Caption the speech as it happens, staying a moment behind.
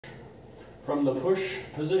From the push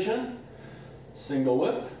position, single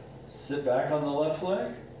whip, sit back on the left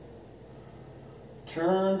leg,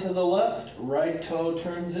 turn to the left, right toe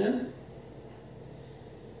turns in,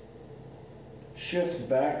 shift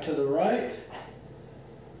back to the right,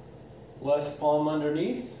 left palm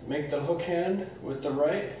underneath, make the hook hand with the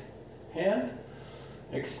right hand,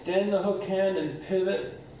 extend the hook hand and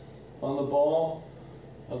pivot on the ball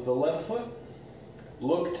of the left foot,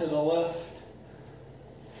 look to the left,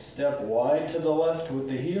 step wide to the left with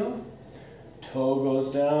the heel, toe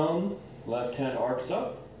goes down, left hand arcs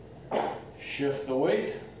up, shift the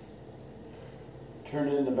weight, turn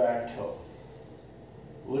in the back toe.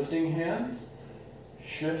 Lifting hands,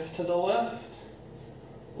 shift to the left,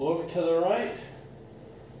 look to the right,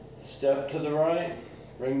 step to the right,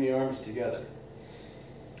 bring the arms together.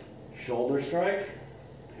 Shoulder strike,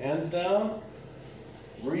 hands down,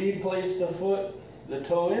 replace the foot, the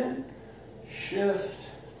toe in, shift,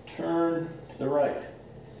 turn to the right.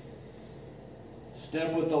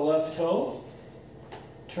 Step with the left toe,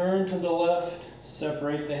 turn to the left,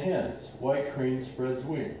 separate the hands. White crane spreads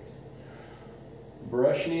wings.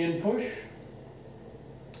 Brush knee and push.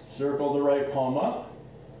 Circle the right palm up,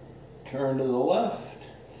 turn to the left,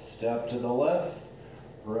 step to the left,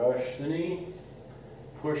 brush the knee,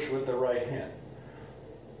 push with the right hand.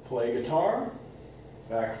 Play guitar,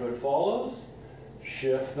 back foot follows,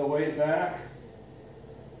 shift the weight back,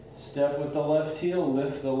 step with the left heel,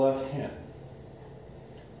 lift the left hand.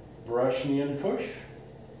 Brush knee and push,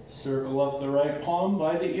 circle up the right palm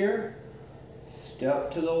by the ear,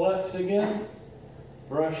 step to the left again,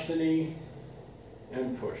 brush the knee,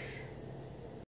 and push.